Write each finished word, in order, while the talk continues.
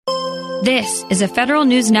This is a Federal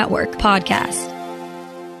News Network podcast.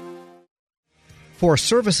 For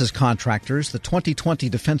services contractors, the 2020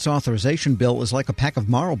 Defense Authorization Bill is like a pack of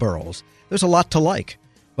Marlboros. There's a lot to like,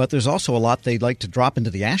 but there's also a lot they'd like to drop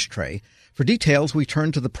into the ashtray. For details, we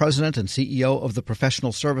turn to the president and CEO of the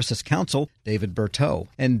Professional Services Council, David Berteau.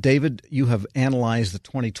 And David, you have analyzed the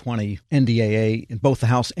 2020 NDAA in both the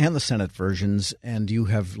House and the Senate versions, and you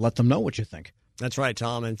have let them know what you think. That's right,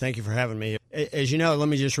 Tom, and thank you for having me. As you know, let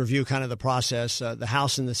me just review kind of the process. The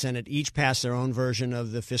House and the Senate each passed their own version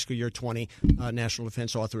of the fiscal year 20 National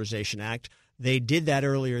Defense Authorization Act. They did that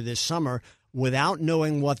earlier this summer without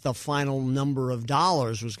knowing what the final number of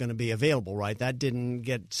dollars was going to be available, right? That didn't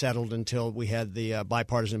get settled until we had the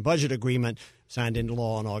bipartisan budget agreement signed into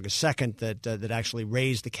law on August 2nd that actually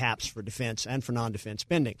raised the caps for defense and for non-defense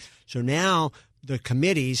spending. So now the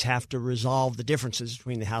committees have to resolve the differences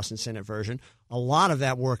between the House and Senate version. A lot of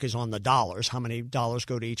that work is on the dollars, how many dollars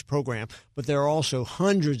go to each program, but there are also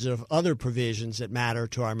hundreds of other provisions that matter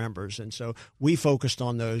to our members, and so we focused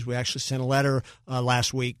on those. We actually sent a letter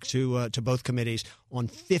last week to both committees on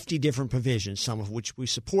 50 different provisions, some of which we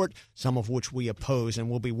support, some of which we oppose, and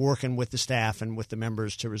we'll be working with the staff and with the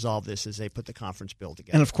members to resolve this as they put the conference bill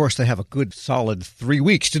together. And, of course, they have a good, solid 3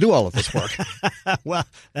 weeks to do all of this work. Well,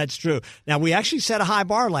 that's true. Now, we actually set a high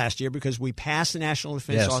bar last year because we passed the National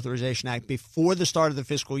Defense Authorization Act before the start of the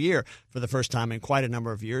fiscal year for the first time in quite a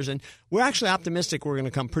number of years. And we're actually optimistic we're going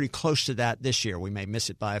to come pretty close to that this year. We may miss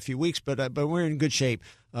it by a few weeks, but we're in good shape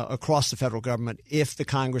across the federal government if the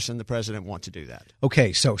Congress and the president want to do that.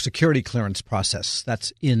 Okay, so security clearance process,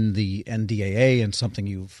 that's in the NDAA and something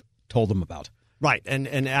you've told them about. Right. And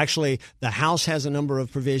actually, the House has a number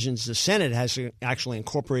of provisions. The Senate has actually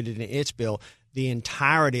incorporated in its bill the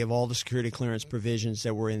entirety of all the security clearance provisions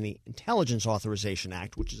that were in the Intelligence Authorization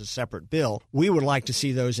Act, which is a separate bill. We would like to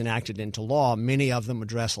see those enacted into law. Many of them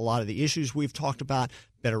address a lot of the issues we've talked about,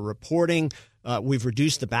 better reporting. We've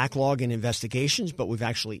reduced the backlog in investigations, but we've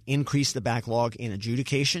actually increased the backlog in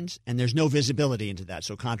adjudications, and there's no visibility into that.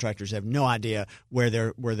 So contractors have no idea where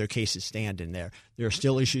their cases stand in there. There are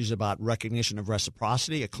still issues about recognition of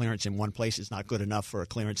reciprocity. A clearance in one place is not good enough for a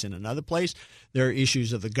clearance in another place. There are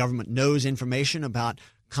issues of the government knows information about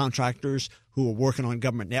contractors who are working on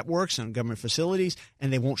government networks and government facilities,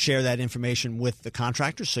 and they won't share that information with the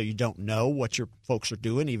contractors, so you don't know what your folks are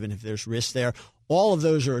doing, even if there's risk there. All of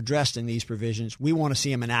those are addressed in these provisions. We want to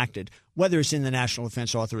see them enacted, whether it's in the National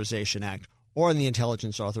Defense Authorization Act or in the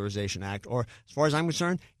Intelligence Authorization Act, or, as far as I'm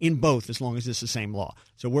concerned, in both, as long as it's the same law.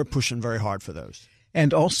 So we're pushing very hard for those.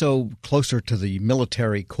 And also, closer to the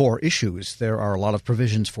military core issues, there are a lot of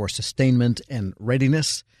provisions for sustainment and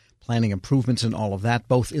readiness, planning improvements and all of that,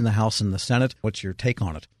 both in the House and the Senate. What's your take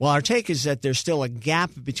on it? Well, our take is that there's still a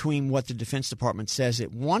gap between what the Defense Department says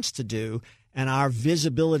it wants to do and our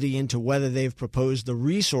visibility into whether they've proposed the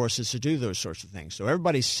resources to do those sorts of things. So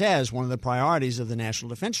everybody says one of the priorities of the National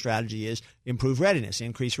Defense Strategy is improve readiness,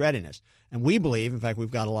 increase readiness. And we believe, in fact,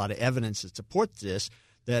 we've got a lot of evidence that supports this,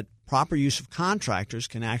 that proper use of contractors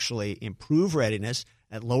can actually improve readiness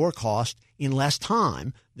at lower cost in less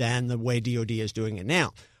time than the way DOD is doing it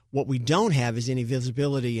now. What we don't have is any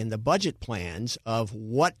visibility in the budget plans of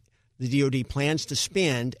what the DOD plans to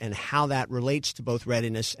spend and how that relates to both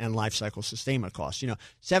readiness and life cycle sustainment costs.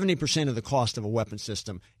 70% of the cost of a weapon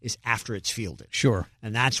system is after it's fielded. Sure.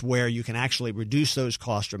 And that's where you can actually reduce those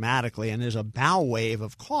costs dramatically. And there's a bow wave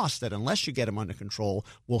of costs that, unless you get them under control,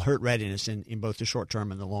 will hurt readiness in both the short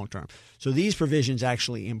term and the long term. So these provisions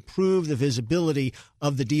actually improve the visibility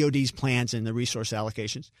of the DOD's plans and the resource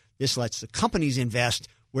allocations. This lets the companies invest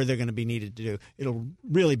where they're going to be needed to do. It'll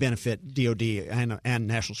really benefit DOD and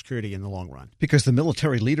national security in the long run. Because the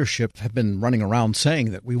military leadership have been running around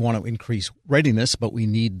saying that we want to increase readiness, but we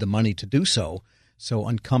need the money to do so. So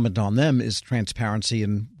incumbent on them is transparency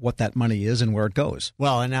in what that money is and where it goes.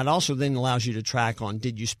 Well, and that also then allows you to track on,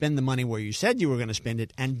 did you spend the money where you said you were going to spend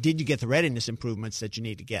it, and did you get the readiness improvements that you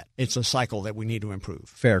need to get? It's a cycle that we need to improve.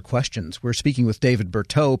 Fair questions. We're speaking with David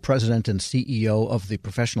Berteau, President and CEO of the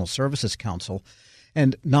Professional Services Council.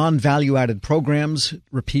 And non-value-added programs,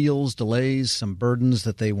 repeals, delays, some burdens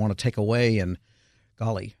that they want to take away, and,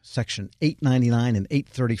 golly, Section 899 and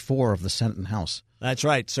 834 of the Senate and House. That's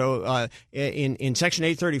right. So in Section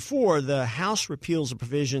 834, the House repeals a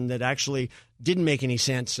provision that actually didn't make any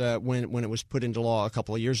sense when it was put into law a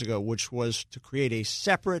couple of years ago, which was to create a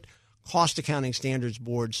separate cost accounting standards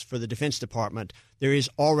boards for the Defense Department. There is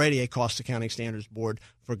already a cost accounting standards board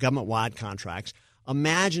for government-wide contracts.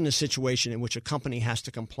 Imagine a situation in which a company has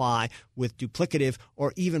to comply with duplicative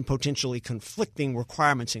or even potentially conflicting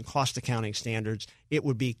requirements in cost accounting standards. It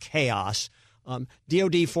would be chaos.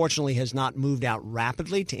 DOD, fortunately, has not moved out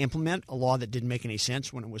rapidly to implement a law that didn't make any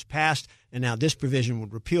sense when it was passed, and now this provision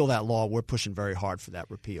would repeal that law. We're pushing very hard for that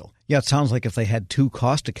repeal. Yeah, it sounds like if they had two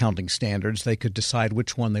cost accounting standards, they could decide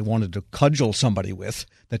which one they wanted to cudgel somebody with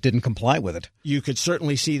that didn't comply with it. You could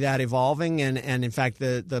certainly see that evolving, and in fact,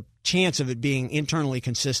 the chance of it being internally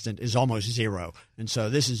consistent is almost zero. And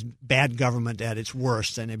so this is bad government at its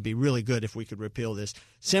worst, and it'd be really good if we could repeal this.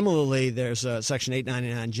 Similarly, there's Section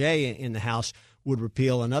 899J in the House would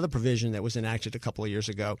repeal another provision that was enacted a couple of years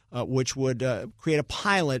ago, which would create a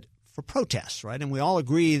pilot for protests, right? And we all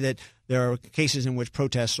agree that there are cases in which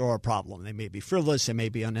protests are a problem. They may be frivolous, they may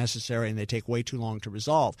be unnecessary, and they take way too long to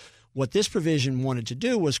resolve. What this provision wanted to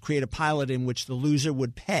do was create a pilot in which the loser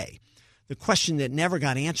would pay. The question that never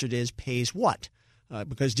got answered is, pays what?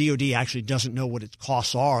 Because DOD actually doesn't know what its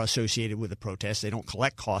costs are associated with the protest. They don't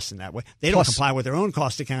collect costs in that way. They don't comply with their own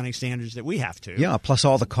cost accounting standards that we have to. Yeah, plus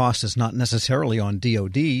all the cost is not necessarily on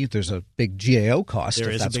DOD. There's a big GAO cost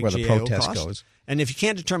if that's where the protest goes. And if you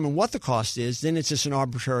can't determine what the cost is, then it's just an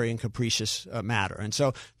arbitrary and capricious matter. And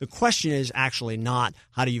so the question is actually not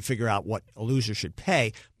how do you figure out what a loser should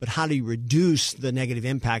pay, but how do you reduce the negative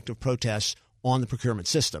impact of protests on the procurement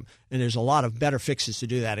system. And there's a lot of better fixes to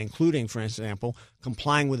do that, including, for example,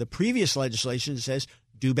 complying with the previous legislation that says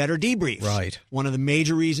do better debriefs. Right. One of the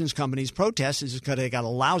major reasons companies protest is because they got a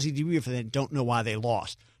lousy debrief and they don't know why they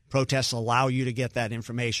lost. Protests allow you to get that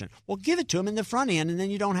information. Well, give it to them in the front end, and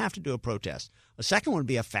then you don't have to do a protest. A second one would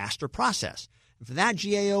be a faster process. And for that,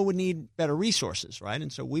 GAO would need better resources, right?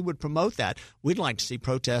 And so we would promote that. We'd like to see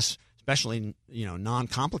protests, especially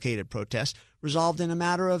non-complicated protests, resolved in a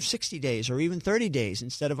matter of 60 days or even 30 days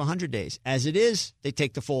instead of 100 days. As it is, they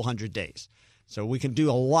take the full 100 days. So we can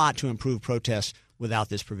do a lot to improve protests without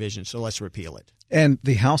this provision, so let's repeal it. And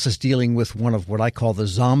the House is dealing with one of what I call the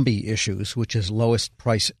zombie issues, which is lowest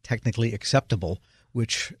price technically acceptable,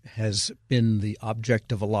 which has been the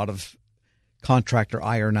object of a lot of contractor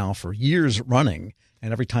ire now for years running.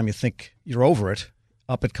 And every time you think you're over it,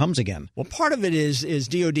 up it comes again. Well, part of it is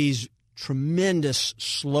DOD's tremendous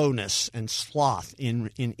slowness and sloth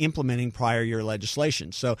in implementing prior year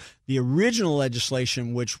legislation. So the original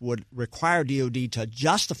legislation, which would require DOD to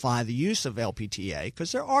justify the use of LPTA,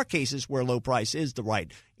 because there are cases where low price is the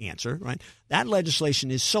right answer, right? That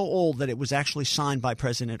legislation is so old that it was actually signed by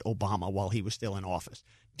President Obama while he was still in office.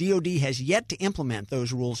 DOD has yet to implement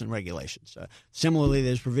those rules and regulations. Similarly,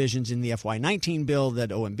 there's provisions in the FY19 bill that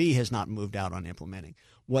OMB has not moved out on implementing.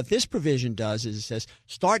 What this provision does is it says,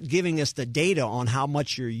 start giving us the data on how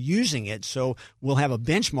much you're using it so we'll have a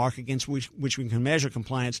benchmark against which we can measure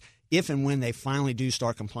compliance if and when they finally do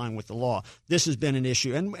start complying with the law. This has been an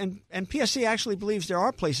issue. And PSC actually believes there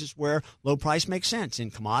are places where low price makes sense, in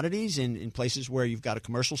commodities, in places where you've got a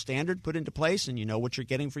commercial standard put into place and you know what you're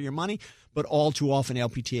getting for your money. But all too often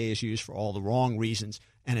LPTA is used for all the wrong reasons,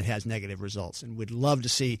 and it has negative results. And we'd love to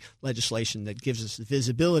see legislation that gives us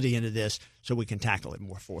visibility into this so we can tackle it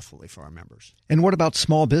more forcefully for our members. And what about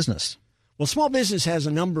small business? Well, small business has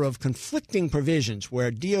a number of conflicting provisions where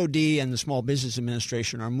DOD and the Small Business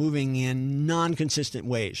Administration are moving in non-consistent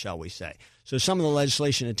ways, shall we say. So some of the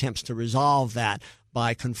legislation attempts to resolve that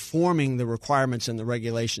by conforming the requirements and the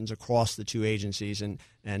regulations across the two agencies and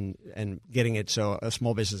getting it so a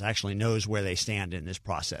small business actually knows where they stand in this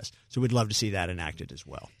process. So we'd love to see that enacted as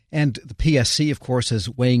well. And the PSC, of course, is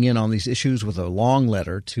weighing in on these issues with a long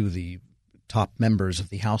letter to the top members of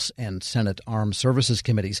the House and Senate Armed Services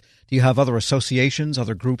Committees. Do you have other associations,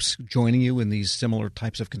 other groups joining you in these similar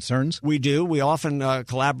types of concerns? We do. We often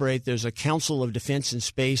collaborate. There's a Council of Defense and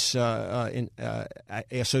Space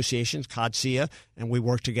associations, CODCIA, and we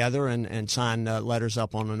work together and sign letters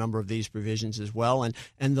up on a number of these provisions as well.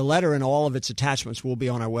 And the letter and all of its attachments will be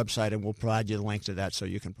on our website, and we'll provide you the link to that so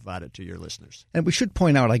you can provide it to your listeners. And we should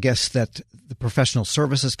point out, I guess, that the Professional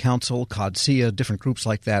Services Council, CODCIA, different groups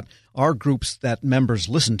like that, are groups that members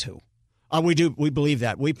listen to. We do. We believe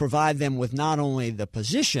that. We provide them with not only the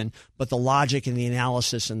position, but the logic and the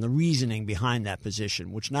analysis and the reasoning behind that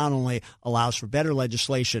position, which not only allows for better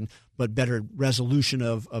legislation, but better resolution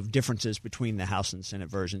of differences between the House and Senate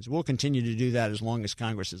versions. We'll continue to do that as long as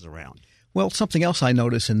Congress is around. Well, something else I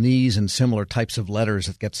notice in these and similar types of letters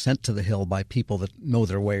that get sent to the Hill by people that know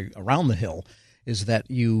their way around the Hill is that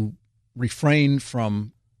you refrain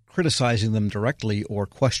from criticizing them directly or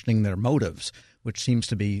questioning their motives, which seems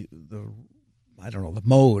to be the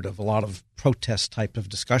mode of a lot of protest type of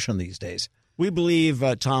discussion these days. We believe,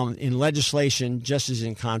 Tom, in legislation, just as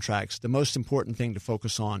in contracts, the most important thing to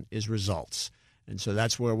focus on is results. And so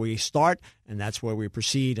that's where we start, and that's where we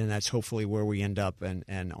proceed, and that's hopefully where we end up.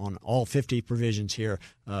 And on all 50 provisions here,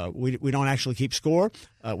 we don't actually keep score.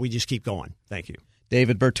 We just keep going. Thank you.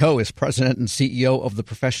 David Berteau is President and CEO of the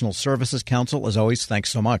Professional Services Council. As always, thanks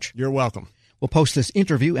so much. You're welcome. We'll post this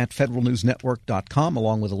interview at federalnewsnetwork.com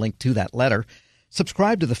along with a link to that letter.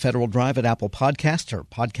 Subscribe to the Federal Drive at Apple Podcasts or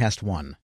Podcast One.